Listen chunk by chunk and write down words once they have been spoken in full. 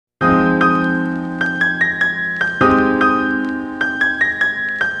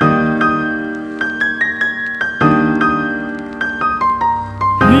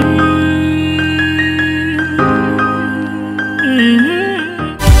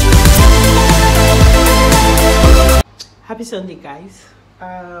Happy Sunday, guys.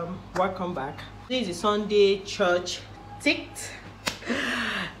 Welcome back. This is Sunday church ticked,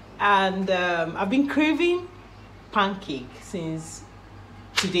 and I've been craving pancake since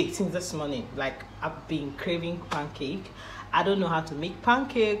this morning. Like, I've been craving pancake. I don't know how to make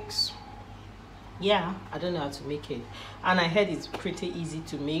pancakes. Yeah, I don't know how to make it, and I heard it's pretty easy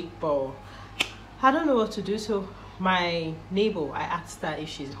to make, but I don't know what to do. So my neighbor, I asked her if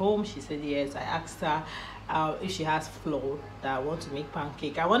she's home. She said yes. I asked her if she has flour that I want to make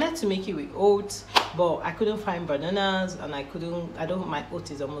pancake. I wanted to make it with oats, but I couldn't find bananas, and my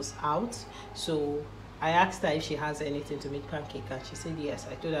oat is almost out. So I asked her if she has anything to make pancake, and she said yes.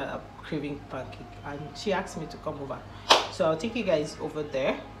 I told her I'm craving pancake, and she asked me to come over. So I'll take you guys over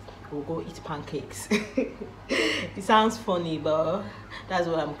there. We'll go eat pancakes. It sounds funny, but that's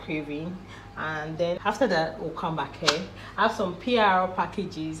what I'm craving. And then after that, we'll come back here. I have some PR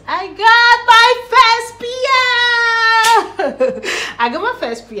packages. I got my first PR. I got my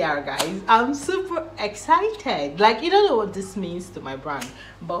first PR, guys. I'm super excited. Like, you don't know what this means to my brand,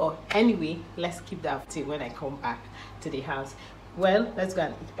 but anyway, let's keep that till when I come back to the house. Well, let's go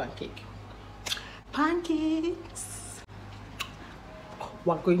and eat pancakes.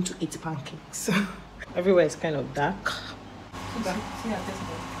 We're going to eat pancakes. Everywhere is kind of dark. No.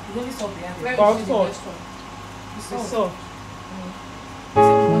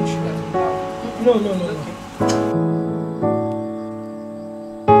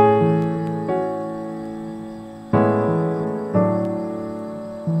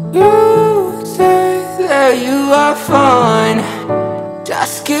 You say that you are fine.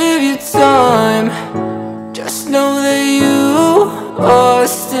 Just give you time. Just know that you are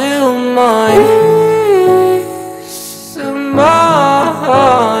still mine. Peace of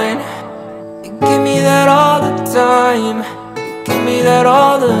mine. You give me that all the time. You give me that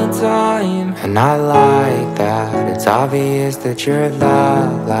all the time. And I like that. It's obvious that you're the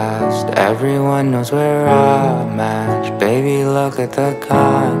last. Everyone knows where I match. Baby, look at the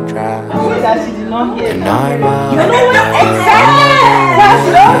contrast. And I'm out that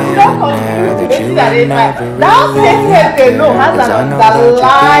you would never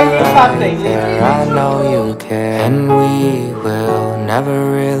I know you care. And we will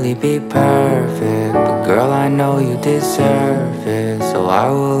never really be perfect, but girl, I know you deserve it. So I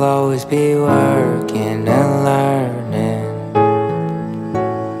will always be working and learning.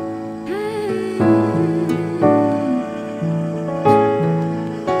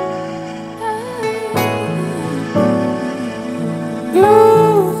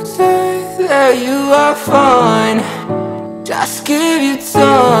 You say that you are fine. Just give you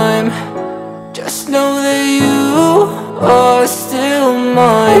time. Just know that you are still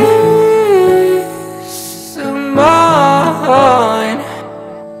mine. Peace of mine.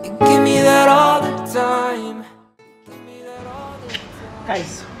 You give me that all the time.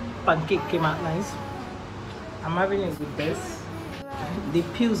 Guys, pancake came out nice. I'm having it with this. The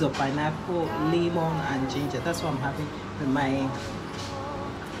peels of pineapple, lemon, and ginger. That's what I'm having with my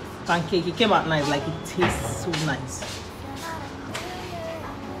pancake. It came out nice. Like, it tastes so nice.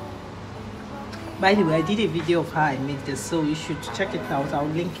 By the way, I did a video of how I made this, so you should check it out. I'll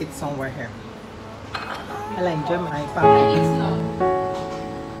link it somewhere here. I'll enjoy my pancakes now.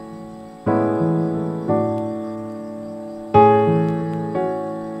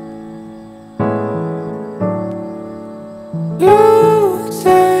 You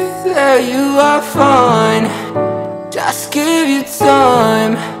say that you are fine. Just give you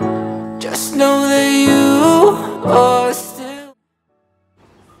time. Just know that you are still.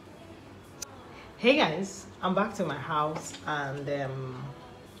 Hey guys, I'm back to my house, and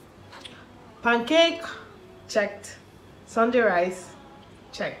pancake checked, Sunday rice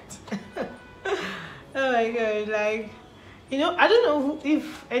checked. Oh my god, like, you know, I don't know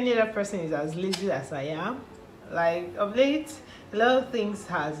if any other person is as lazy as I am. Like, of late, a lot of things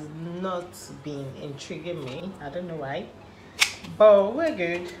has not been intriguing me. I don't know why, but we're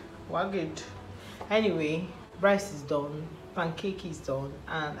good. Anyway, rice is done, pancake is done,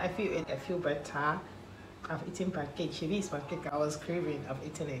 and I feel better. I've eaten pancake. This pancake I was craving, I've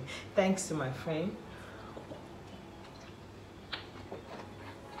eaten it, thanks to my friend.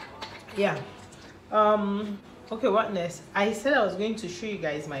 Yeah. Okay, what next? I said I was going to show you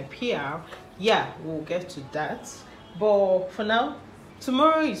guys my PR. Yeah, we'll get to that, but for now,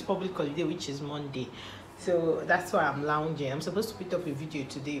 tomorrow is public holiday, which is Monday, so that's why I'm lounging. I'm supposed to put up a video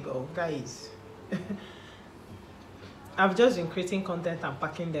today, but guys, I've just been creating content and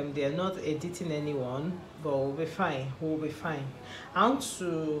packing them. They're not editing anyone, but we'll be fine. I want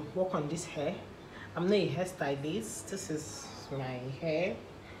to work on this hair. I'm not a hairstylist. This is my hair,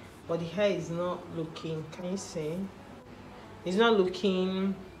 but the hair is not looking, can you see? it's not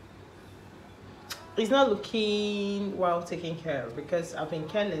looking well taken care of because I've been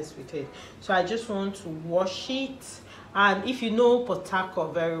careless with it. So I just want to wash it. And if you know Port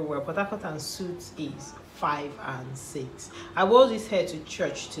Harcourt very well, Port Harcourt and Suits is 5 and 6. I wore this hair to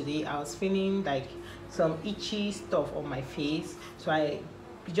church today. I was feeling like some itchy stuff on my face, so it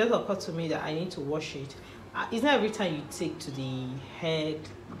just occurred to me that I need to wash it. It's not every time you take to the hair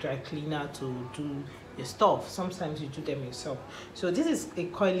dry cleaner to do your stuff. Sometimes you do them yourself. So this is a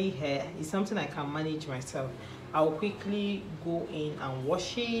curly hair. It's something I can manage myself. I will quickly go in and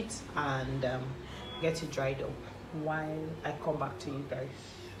wash it and get it dried up while I come back to you guys.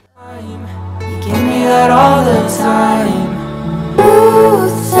 You give me that all the time. You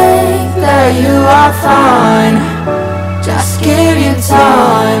think that you are fine. Just give you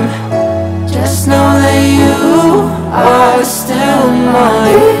time. Just know that you are still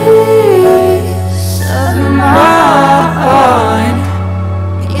mine. Peace of mind.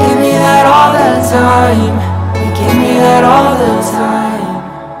 You give me that all the time. You give me that all the time.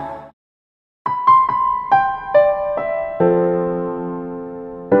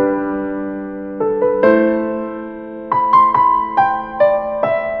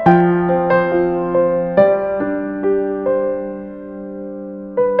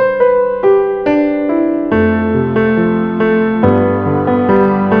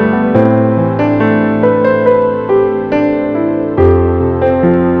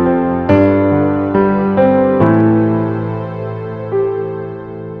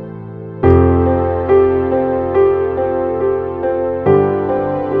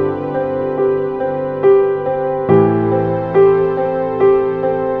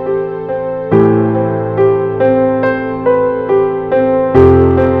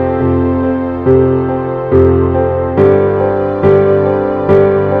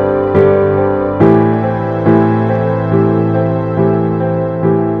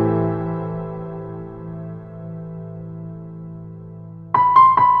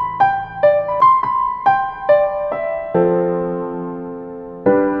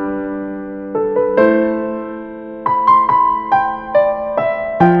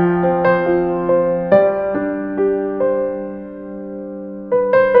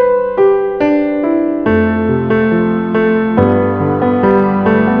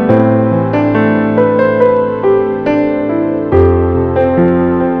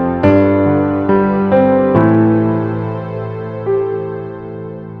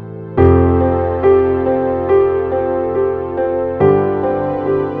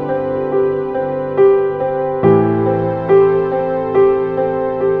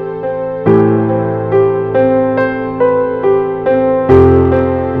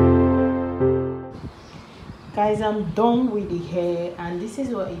 Guys, I'm done with the hair and this is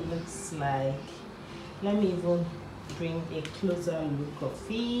what it looks like. Let me even bring a closer look of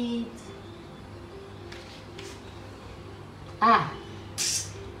it.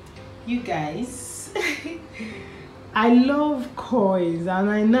 You guys, I love coils and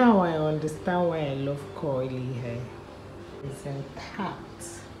I understand why I love coily hair. It's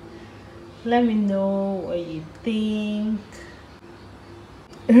intact. Let me know what you think.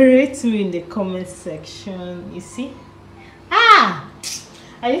 Rate me in the comment section. You see, I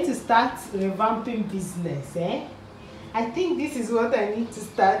need to start revamping business. I think this is what I need to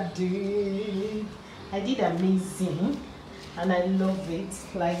start doing. I did amazing and I love it.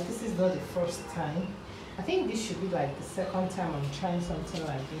 Like, this is not the first time. I think this should be like the second time I'm trying something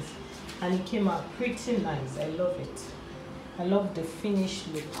like this, and it came out pretty nice. I love it. I love the finished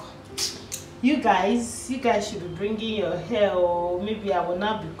look. You guys should be bringing your hair, or maybe I will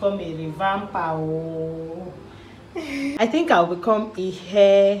not become a revamper. I think I'll become a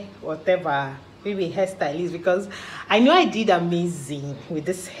hair whatever, maybe a hairstylist, because I know I did amazing with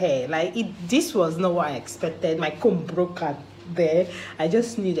this hair. Like, this was not what I expected. My comb broke out there. I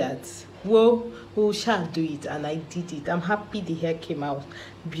just knew that we shall do it, and I did it. I'm happy the hair came out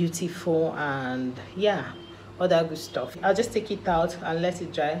beautiful, and yeah, all that good stuff. I'll just take it out and let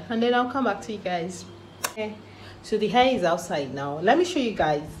it dry, and then I'll come back to you guys. Okay, so the hair is outside now. Let me show you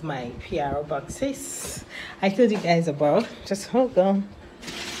guys my PR boxes I told you guys about. Just hold on.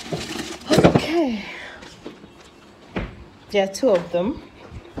 Okay, there are 2 of them.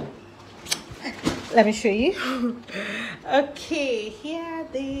 Let me show you. Okay, here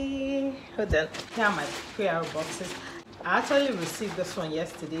they hold on. Here are my PR boxes. I actually received this one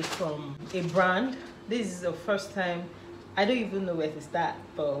yesterday from a brand. This is the first time. I don't even know where to start,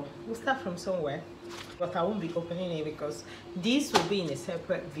 but we'll start from somewhere. But I won't be opening it because this will be in a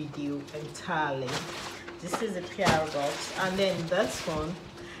separate video entirely. This is the PR box, and then this one,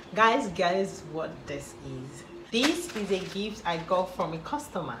 guys, what this is. This is a gift I got from a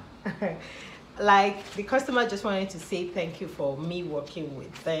customer. Like, the customer just wanted to say thank you for me working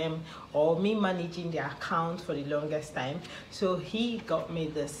with them or me managing their account for the longest time. So he got me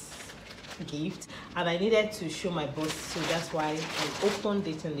this gift and I needed to show my boss, so that's why I opened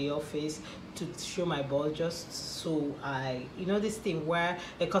it in the office to show my boss, just so you know this thing where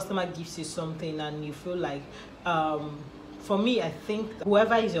a customer gives you something and you feel like for me, I think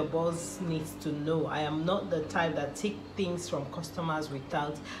whoever is your boss needs to know I am not the type that take things from customers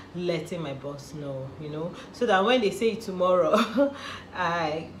without letting my boss know, you know, so that when they say tomorrow,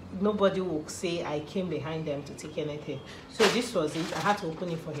 nobody will say I came behind them to take anything. So this was it. I had to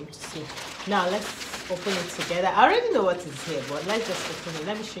open it for him to see. Now let's open it together. I already know what is here, but let's just open it.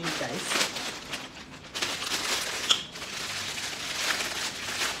 Let me show you guys.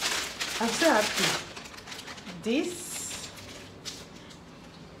 I'm so happy. This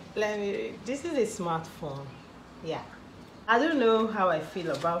is a smartphone. Yeah, I don't know how I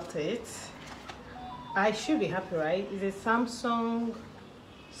feel about it. I should be happy, right? It's a Samsung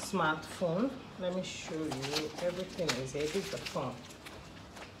smartphone. Let me show you. Everything is here. This is the phone.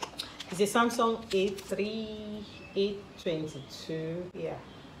 It's a Samsung A3 822. Yeah,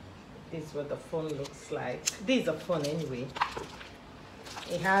 this is what the phone looks like. This is the phone anyway.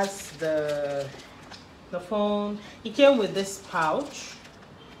 It has the phone. It came with this pouch.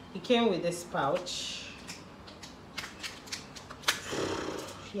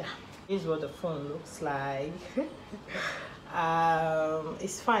 Yeah, this is what the phone looks like.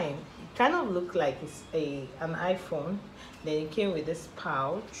 It's fine. It kind of looked like it's an iPhone. Then it came with this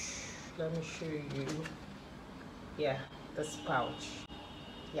pouch. Let me show you. Yeah, this pouch.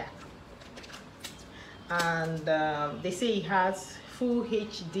 Yeah, and they say it has full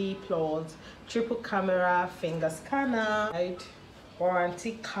HD plus triple camera, finger scanner,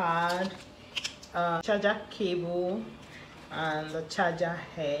 warranty card, charger cable, and the charger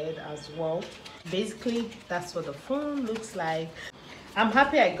head as well. Basically, that's what the phone looks like. I'm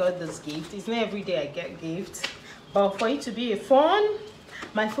happy I got this gift. It's not every day I get gifts, but for it to be a phone,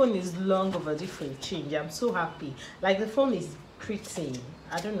 my phone is long overdue for a change. I'm so happy. Like, the phone is pretty,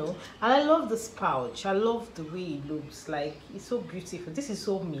 I don't know, and I love this pouch. I love the way it looks. Like, it's so beautiful. This is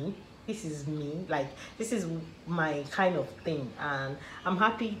so me. This is me. Like, this is my kind of thing, and I'm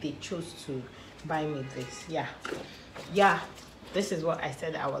happy they chose to buy me this. Yeah, this is what I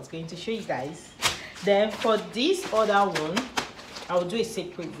said I was going to show you guys. Then for this other one, I will do a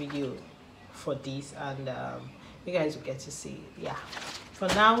separate video for this, and you guys will get to see it. Yeah, for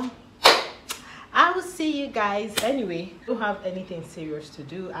now I will see you guys. Anyway, I don't have anything serious to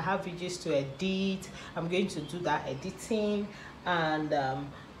do. I have videos to edit. I'm going to do that editing, and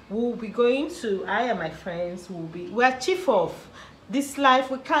we'll be going to, I and my friends will be, we're chief of this life,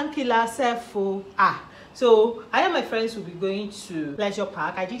 we can't kill ourselves for so I and my friends will be going to Pleasure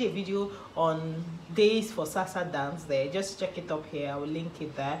Park. I did a video on days for salsa dance there. Just check it up here. I will link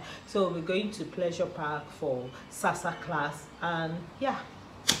it there. So we're going to Pleasure Park for salsa class, and yeah,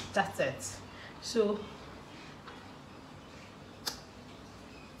 that's it. So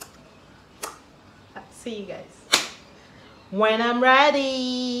see you guys when I'm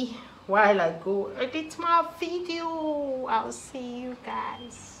ready. While I go edit my video, I'll see you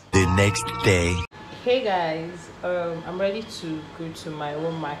guys the next day. Hey guys, I'm ready to go to my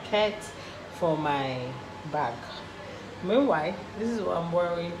own market for my bag. Meanwhile, this is what I'm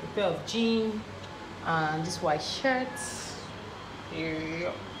wearing: a pair of jeans and this white shirt.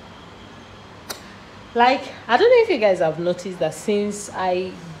 Yeah. Like, I don't know if you guys have noticed that since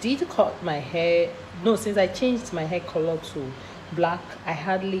I did cut my hair, no, since I changed my hair color to black, I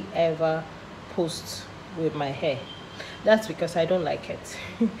hardly ever post with my hair. That's because I don't like it.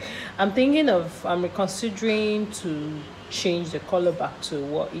 I'm reconsidering to change the color back to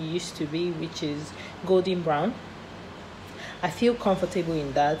what it used to be, which is golden brown. I feel comfortable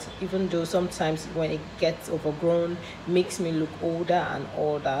in that, even though sometimes when it gets overgrown, it makes me look older and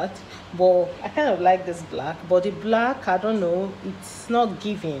all that. But I kind of like this black. But the black, I don't know, it's not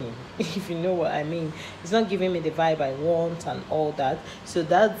giving, if you know what I mean. It's not giving me the vibe I want and all that. So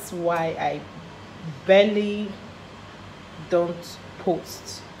that's why I barely don't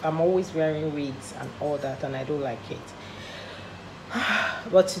post. I'm always wearing wigs and all that, and I don't like it.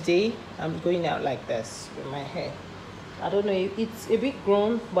 But today, I'm going out like this with my hair. I don't know, it's a bit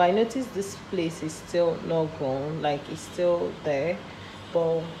grown, but I noticed this place is still not grown. Like, it's still there,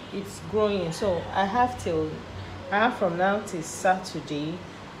 but it's growing. So I have from now till Saturday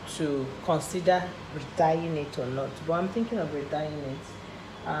to consider redying it or not. But I'm thinking of redying it.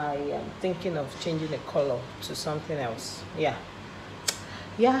 I am thinking of changing the color to something else. Yeah,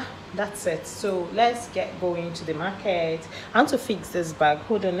 yeah, that's it. So let's get going to the market. I want to fix this bag.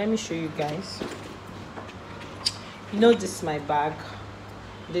 Hold on, let me show you guys. You know, this is my bag.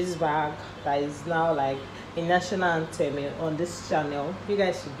 This bag that is now like a national anthem on this channel. You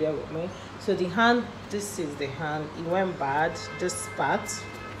guys should bear with me. So the hand, this is the hand. It went bad. This part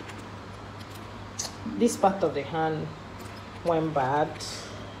of the hand went bad.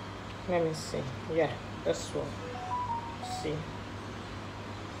 Let me see. Yeah, this one. See,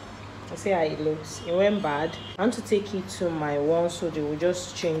 I see how it looks. It went bad. I want to take it to my one, so they will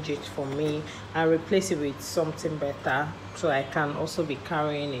just change it for me and replace it with something better, so I can also be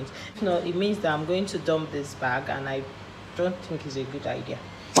carrying it. If not, it means that I'm going to dump this bag, and I don't think it's a good idea.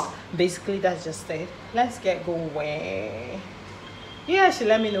 Basically, that's just it. Let's get going. You guys should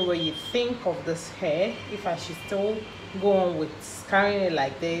let me know what you think of this hair, if I should still go on with carrying it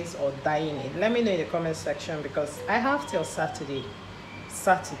like this or dyeing it. Let me know in the comment section, because I have till Saturday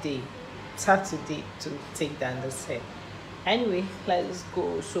to take down this hair. Anyway, let's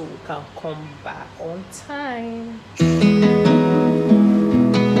go so we can come back on time.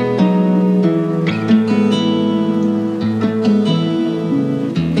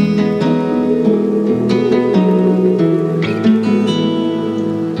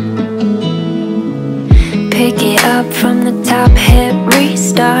 Pick it up from the top, hit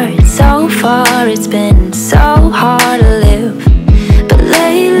restart. So far it's been so hard to live, but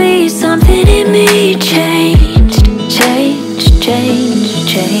lately something in me changed.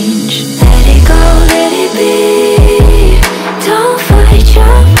 Let it go, let it be. Don't fight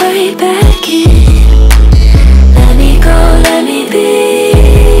your way back in. Let me go, let me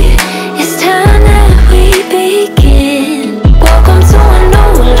be. It's time that we begin. Welcome to a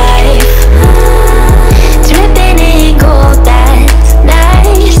new life. Dripping in gold, that's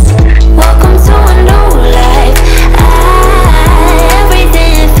nice. Welcome to a new life.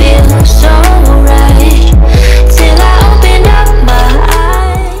 Everything feels so right till I opened up my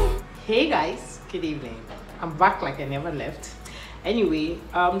eyes. Hey guys, good evening. I'm back like I never left. Anyway,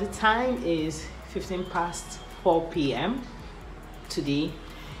 the time is 4 p.m. today.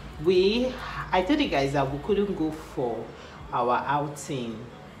 I told you guys that we couldn't go for our outing.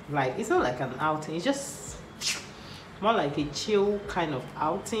 Like, it's not like an outing, it's just more like a chill kind of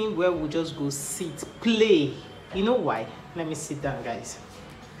outing where we'll just go sit, play. You know why? Let me sit down, guys.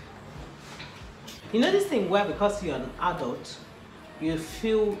 You know this thing where, because you're an adult, you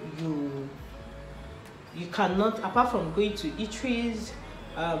feel you cannot, apart from going to eateries,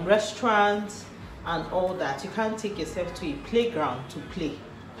 restaurants and all that, you can't take yourself to a playground to play,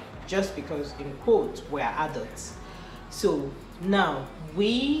 just because, in quotes, we're adults. So now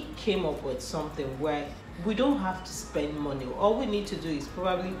we came up with something where we don't have to spend money. All we need to do is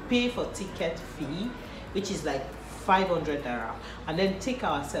probably pay for ticket fee, which is like 500 naira, and then take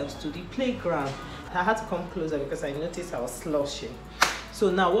ourselves to the playground. I had to come closer because I noticed I was slushing. So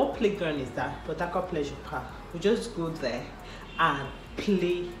now, what playground is that? Adaku Pleasure Park. We just go there and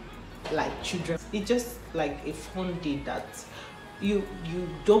play like children. It's just like a fun day that you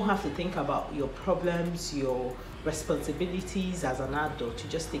don't have to think about your problems, your responsibilities as an adult. You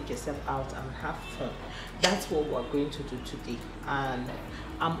just take yourself out and have fun. That's what we're going to do today, and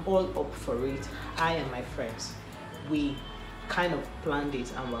I'm all up for it. I and my friends, we kind of planned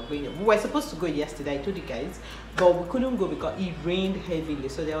it, and we're going. We were supposed to go yesterday, I told you guys, but we couldn't go because it rained heavily,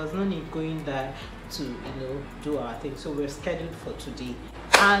 so there was no need going there to do our thing. So we're scheduled for today,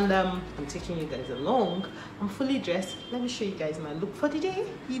 and I'm taking you guys along. I'm fully dressed. Let me show you guys my look for the day.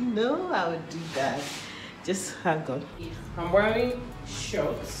 You know I would do that. Just hang on. I'm wearing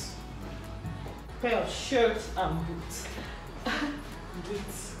shorts, pair of shirts and boots.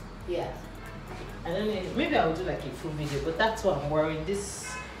 Boots, yeah. I don't know, maybe I'll do like a full video, but that's what I'm wearing. This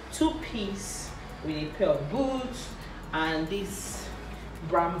two-piece with a pair of boots and this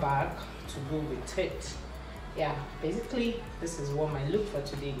brown bag to go with it. Yeah, basically this is what my look for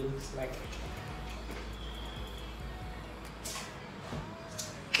today looks like.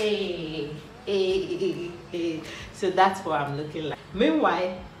 Hey. So that's what I'm looking like.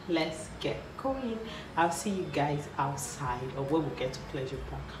 Meanwhile, let's get going. I'll see you guys outside, or when we get to Pleasure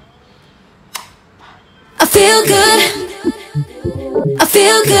Park. I feel good. I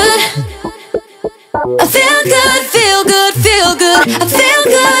feel good. I feel good, feel good, feel good. I feel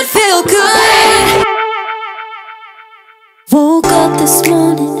good, feel good. Woke up this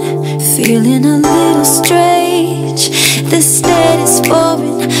morning feeling a little strange. This state is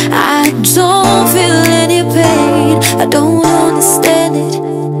boring. I don't feel any pain. I don't understand it.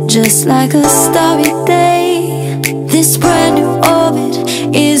 Just like a starry day, this brand new orbit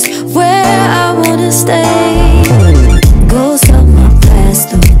is where I wanna stay. Ghosts of my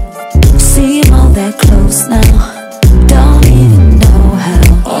past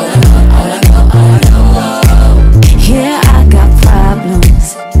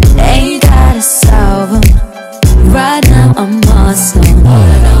Feel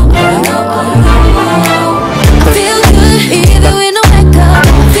good, even with no makeup.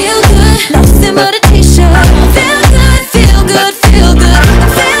 Feel good, nothing but a t-shirt. Feel good, feel good, feel good.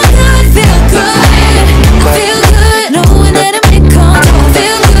 Feel good, feel good. Feel good, knowing that it may come.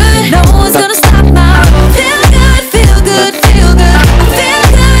 Feel good, no one's gonna stop now. Feel good, feel good, feel good. Feel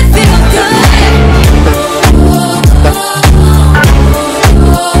good, feel good.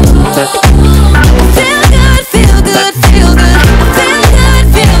 Feel good, feel good, feel good. Feel good,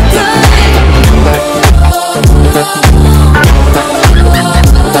 feel good.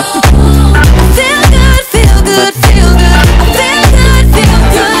 Feel good, feel good, feel good. Feel good, feel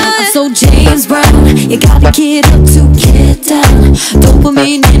good. I'm so James Brown, you gotta get up to get down.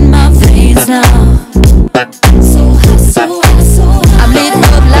 Dopamine in my veins now. So hot, so hot, so hot. I'm lit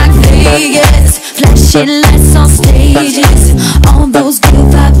up like Vegas, flashing lights on stages, on those good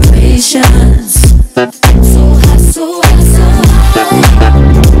vibrations. So hot, so hot, so hot.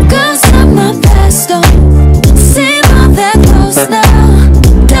 Girls on my best, don't seem all that close now.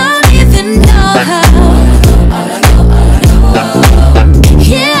 Don't even know how.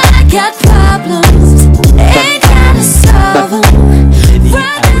 Yeah, I got problems, ain't gotta solve them.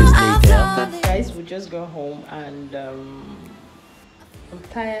 Right now I'm lonely. Guys, we just got home and I'm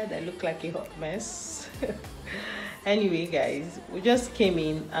tired. I look like a hot mess. Anyway, guys, we just came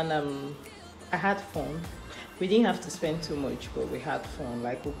in and I had fun. We didn't have to spend too much, but we had fun.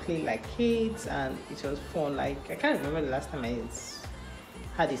 Like, we played like kids and it was fun. Like, I can't remember the last time I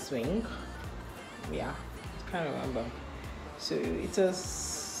had a swing. Yeah, I can't remember. So it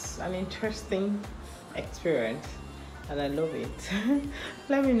was an interesting experience and I love it.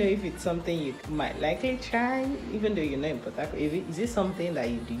 Let me know if it's something you might likely try, even though you're not in Port Harcourt. Is it something that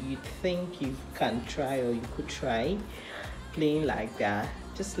you think you can try or you could try playing like that?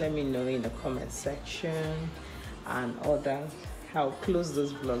 Just let me know in the comment section and others. I'll close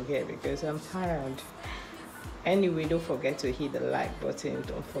this vlog here because I'm tired. Anyway, don't forget to hit the like button,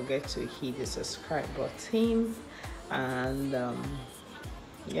 don't forget to hit the subscribe button, and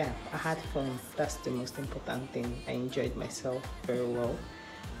yeah, I had fun. That's the most important thing. I enjoyed myself very well,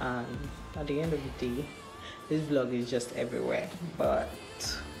 and at the end of the day, this vlog is just everywhere. But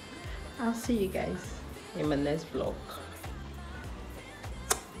I'll see you guys in my next vlog.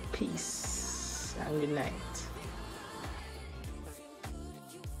 Peace and good night.